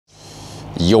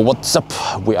Yo, what's up?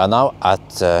 We are now at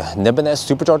Nyland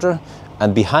supercharger,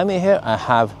 and behind me here I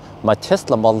have my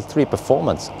Tesla Model 3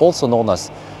 Performance, also known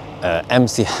as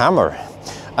MC Hammer.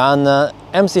 And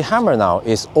MC Hammer now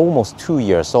is almost 2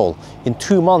 years old. In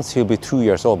 2 months he'll be 2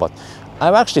 years old, but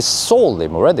I've actually sold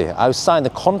him already. I signed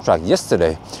a contract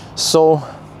yesterday. So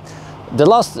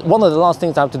one of the last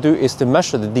things I have to do is to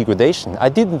measure the degradation. I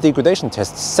did the degradation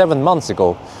test 7 months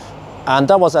ago, and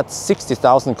that was at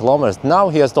 60,000 kilometers. Now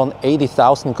he has done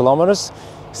 80,000 kilometers.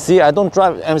 See, I don't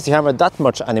drive MC Hammer that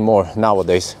much anymore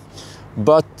nowadays.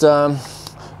 But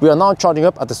we are now charging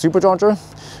up at the supercharger.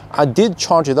 I did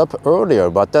charge it up earlier,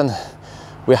 but then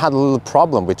we had a little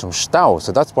problem with some stau.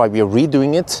 So that's why we are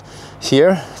redoing it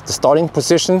here, the starting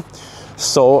position.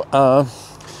 So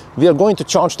we are going to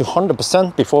charge to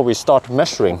 100% before we start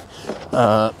measuring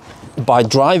by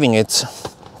driving it.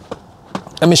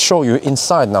 Let me show you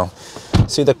inside now.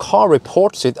 See, the car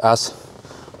reports it as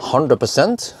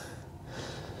 100%.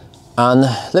 And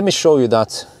let me show you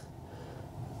that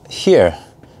here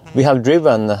we have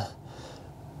driven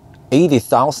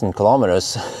 80,000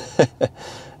 kilometers.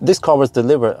 This car was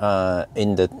delivered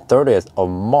in the 30th of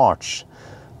March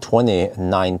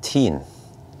 2019.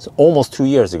 So almost 2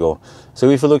 years ago. So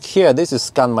if you look here, this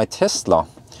is ScanMyTesla.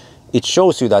 It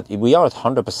shows you that we are at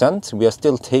 100%. We are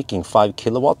still taking 5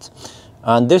 kilowatts.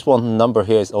 And this one number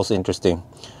here is also interesting.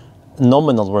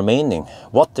 Nominal remaining.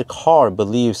 What the car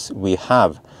believes we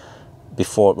have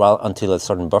before, well, until a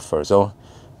certain buffer. So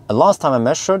last time I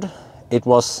measured, it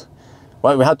was,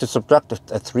 well, we had to subtract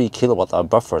a 3 kilowatt hour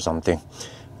buffer or something.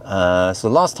 So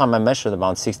last time I measured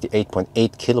about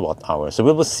 68.8 kilowatt hours. So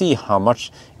we will see how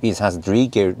much it has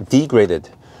degraded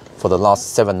for the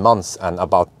last 7 months and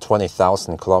about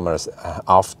 20,000 kilometers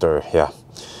after here.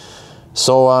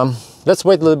 So let's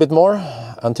wait a little bit more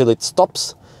until it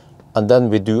stops, and then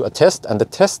we do a test. And the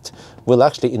test will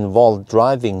actually involve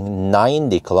driving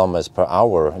 90 kilometers per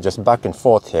hour, just back and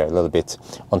forth here a little bit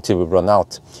until we run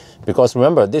out. Because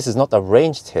remember, this is not a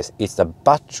range test, it's a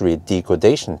battery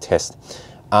degradation test.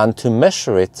 And to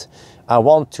measure it, I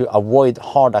want to avoid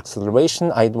hard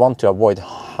acceleration. I want to avoid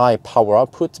high power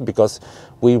output, because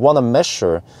we want to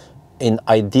measure in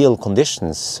ideal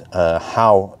conditions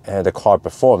how the car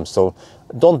performs. So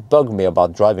don't bug me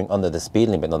about driving under the speed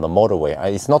limit on the motorway.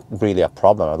 It's not really a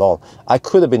problem at all. I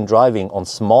could have been driving on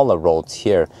smaller roads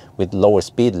here with lower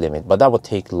speed limit, but that would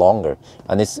take longer,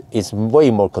 and it's way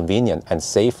more convenient and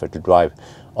safer to drive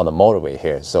on the motorway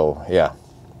here. So yeah.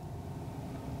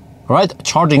 All right,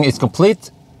 charging is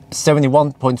complete.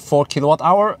 71.4 kilowatt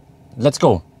hour. Let's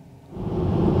go.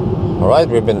 All right,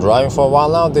 we've been driving for a while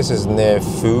now. This is near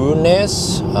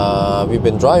Furnes. We've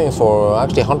been driving for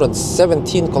actually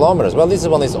 117 kilometers. Well, this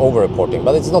one is over-reporting,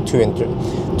 but it's not too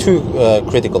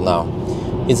critical now.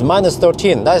 It's minus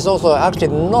 13. That is also actually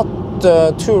not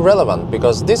too relevant,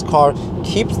 because this car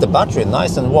keeps the battery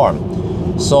nice and warm.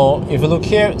 So if you look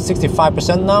here,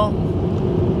 65% now.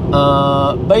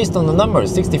 Based on the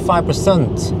numbers,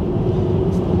 65%,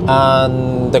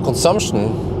 and the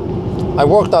consumption, I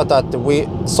worked out that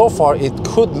so far it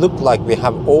could look like we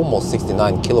have almost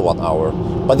 69 kilowatt hour,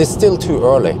 but it's still too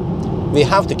early. We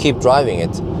have to keep driving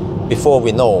it before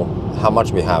we know how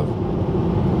much we have.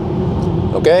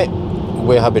 Okay,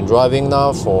 we have been driving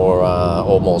now for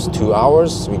almost 2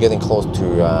 hours. We're getting close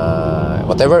to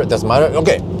whatever, it doesn't matter.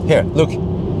 Okay, here, look.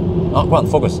 Oh, come on,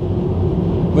 focus.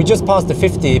 We just passed the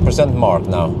 50% mark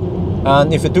now.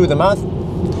 And if you do the math,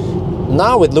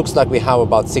 now it looks like we have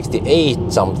about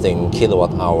 68 something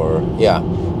kilowatt hour. Yeah,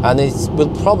 and it will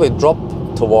probably drop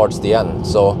towards the end.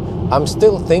 So I'm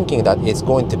still thinking that it's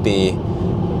going to be,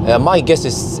 my guess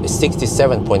is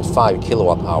 67.5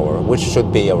 kilowatt hour, which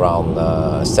should be around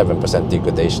 7%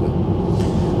 degradation.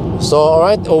 So all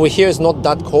right, over here is not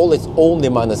that cold, it's only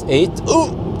minus 8.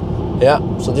 Ooh! Yeah,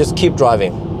 so just keep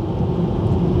driving.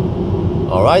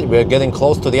 All right, we're getting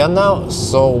close to the end now.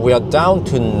 So we are down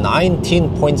to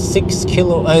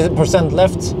 19.6%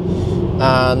 left.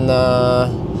 And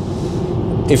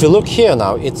if you look here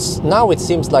now, it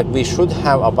seems like we should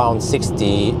have around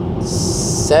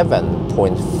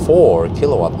 67.4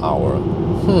 kilowatt hour.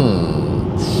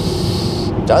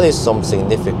 That is some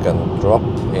significant drop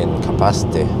in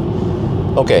capacity.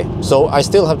 Okay, so I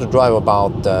still have to drive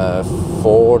about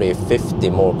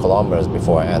 40-50 more kilometers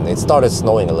before, and it started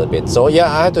snowing a little bit. So yeah,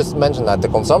 I had to mention that the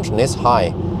consumption is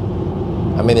high.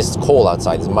 I mean, it's cold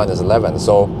outside, it's minus 11.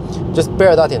 So just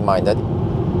bear that in mind, that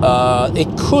it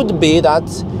could be that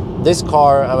this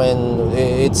car, I mean,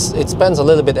 it spends a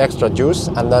little bit extra juice,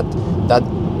 and that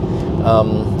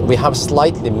we have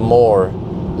slightly more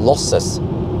losses.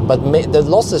 But the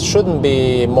losses shouldn't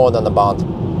be more than about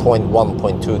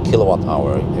 0.1.2 kilowatt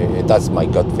hour. That's my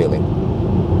gut feeling.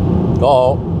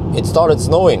 Oh, it started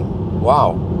snowing.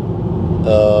 Wow.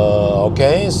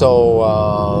 Okay, so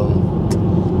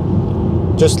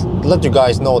just let you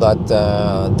guys know that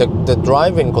the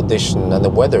driving condition and the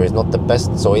weather is not the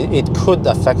best, so it could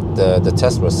affect the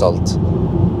test result.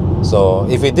 So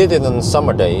if we did it on a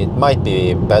summer day, it might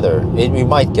be better. We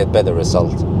might get better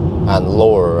result and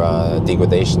lower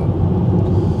degradation.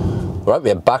 Right,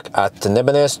 we are back at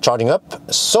Nebenes charging up.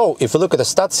 So if you look at the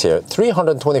stats here,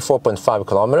 324.5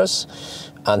 kilometers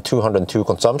and 202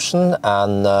 consumption,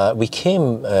 and we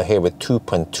came here with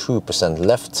 2.2%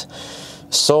 left.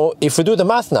 So if we do the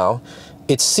math now,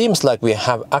 it seems like we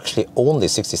have actually only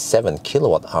 67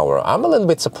 kilowatt hour. I'm a little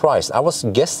bit surprised. I was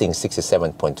guessing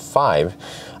 67.5.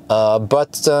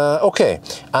 But okay,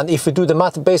 and if we do the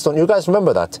math based on, you guys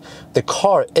remember that the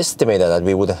car estimated that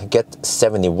we would get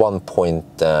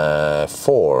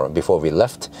 71.4 before we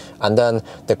left, and then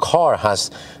the car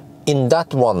has, in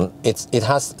that one, it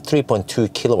has 3.2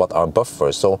 kilowatt hour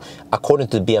buffer. So according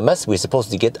to the BMS, we're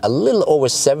supposed to get a little over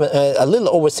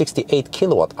 68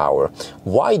 kilowatt hour.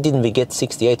 Why didn't we get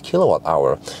 68 kilowatt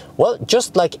hour? Well,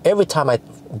 just like every time I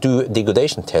do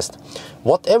degradation test,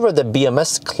 whatever the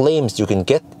BMS claims you can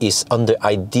get is under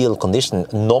ideal condition,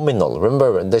 nominal.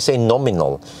 Remember, they say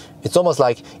nominal. It's almost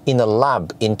like in a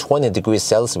lab in 20 degrees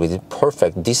Celsius with a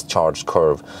perfect discharge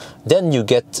curve. Then you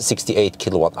get 68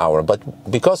 kilowatt hour. But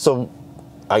because of,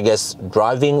 I guess,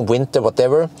 driving, winter,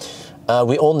 whatever,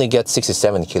 we only get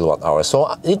 67 kilowatt hour.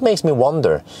 So it makes me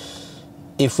wonder,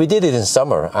 if we did it in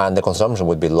summer and the consumption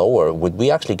would be lower, would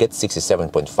we actually get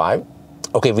 67.5?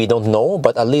 Okay, we don't know,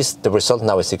 but at least the result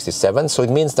now is 67. So it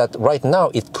means that right now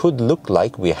it could look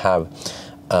like we have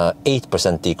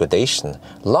 8% degradation.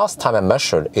 Last time I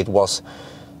measured, it was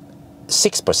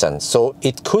 6%. So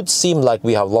it could seem like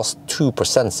we have lost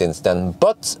 2% since then.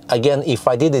 But again, if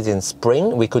I did it in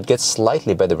spring, we could get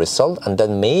slightly better result. And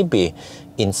then maybe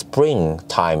in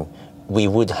springtime, we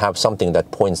would have something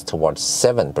that points towards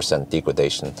 7%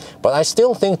 degradation. But I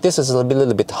still think this is a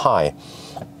little bit high.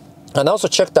 And I also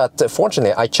checked that,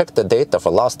 fortunately, I checked the data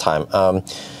for last time.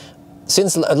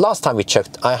 Since last time we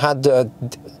checked, I had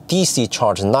DC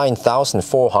charge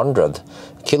 9,400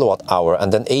 kilowatt hour,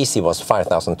 and then AC was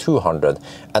 5,200.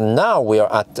 And now we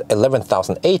are at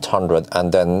 11,800,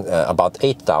 and then about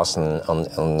 8,000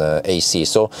 on AC.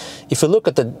 So if you look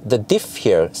at the diff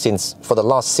here, since for the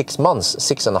last 6 months,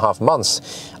 6.5 months,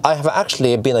 I have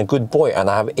actually been a good boy, and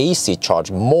I have AC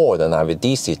charge more than I have a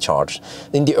DC charge.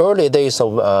 In the early days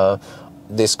of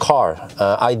this car,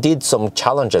 I did some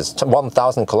challenges,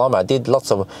 1,000 kilometers. I did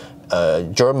lots of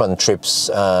German trips,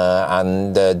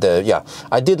 and yeah,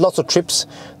 I did lots of trips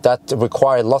that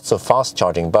required lots of fast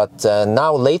charging. But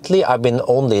now lately, I've been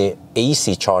only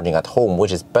AC charging at home,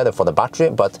 which is better for the battery.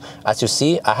 But as you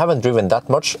see, I haven't driven that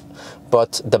much,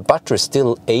 but the battery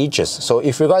still ages. So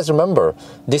if you guys remember,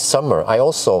 this summer I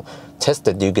also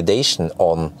tested degradation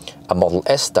on a Model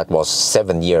S that was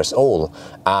 7 years old,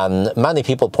 and many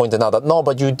people pointed out that no,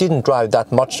 but you didn't drive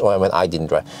that much. Or I mean, I didn't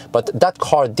drive, but that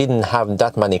car didn't have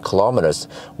that many kilometers.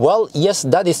 Well, yes,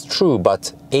 that is true,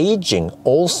 but aging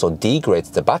also degrades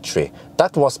the battery.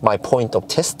 That was my point of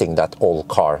testing that old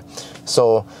car.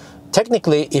 So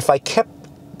technically, if I kept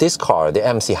this car, the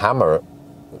MC Hammer,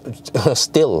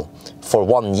 still for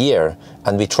 1 year,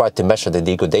 and we tried to measure the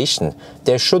degradation,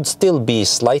 there should still be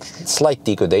slight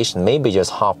degradation, maybe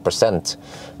just 0.5%.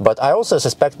 But I also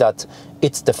suspect that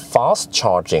it's the fast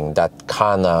charging that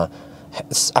kind of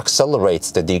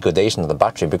accelerates the degradation of the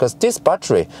battery, because this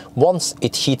battery, once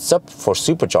it heats up for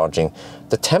supercharging,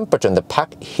 the temperature in the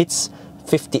pack hits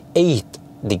 58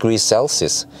 degrees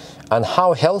Celsius. And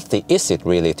how healthy is it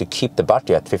really to keep the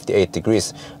battery at 58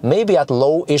 degrees? Maybe at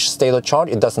low-ish state of charge,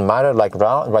 it doesn't matter. Like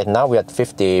right now we're at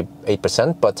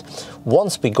 58%, but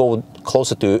once we go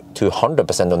closer to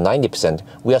 100% or 90%,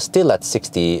 we are still at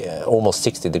 60, almost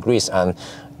 60 degrees, and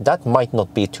that might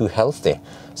not be too healthy.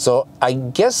 So I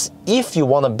guess if you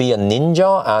want to be a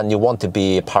ninja and you want to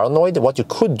be paranoid, what you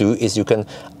could do is you can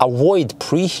avoid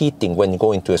preheating when you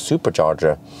go into a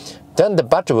supercharger. Then the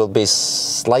battery will be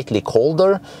slightly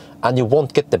colder, and you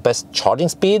won't get the best charging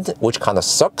speed, which kind of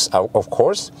sucks, of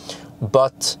course.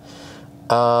 But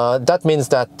that means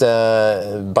that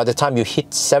by the time you hit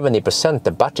 70%,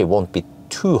 the battery won't be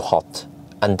too hot.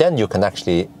 And then you can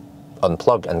actually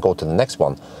unplug and go to the next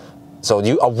one. So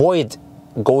you avoid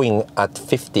going at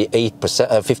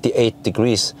 58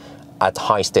 degrees at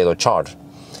high state of charge.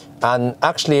 And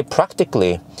actually,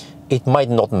 practically, it might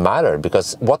not matter,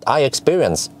 because what I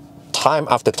experience time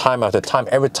after time after time,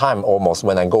 every time almost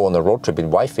when I go on a road trip with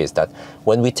wife, is that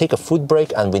when we take a food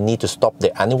break and we need to stop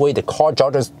there anyway, the car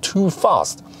charges too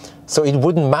fast. So it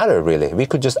wouldn't matter really. We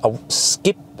could just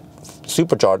skip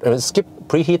supercharger, skip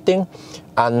preheating,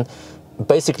 and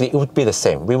basically it would be the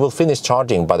same. We will finish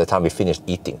charging by the time we finish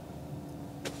eating.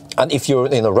 And if you're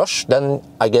in a rush, then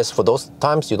I guess for those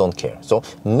times you don't care. So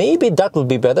maybe that would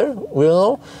be better. We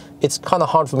don't know. It's kind of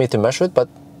hard for me to measure it, but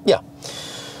yeah.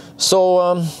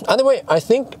 So anyway, I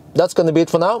think that's going to be it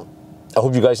for now. I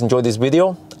hope you guys enjoyed this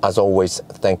video. As always,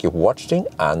 thank you for watching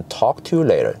and talk to you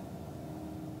later.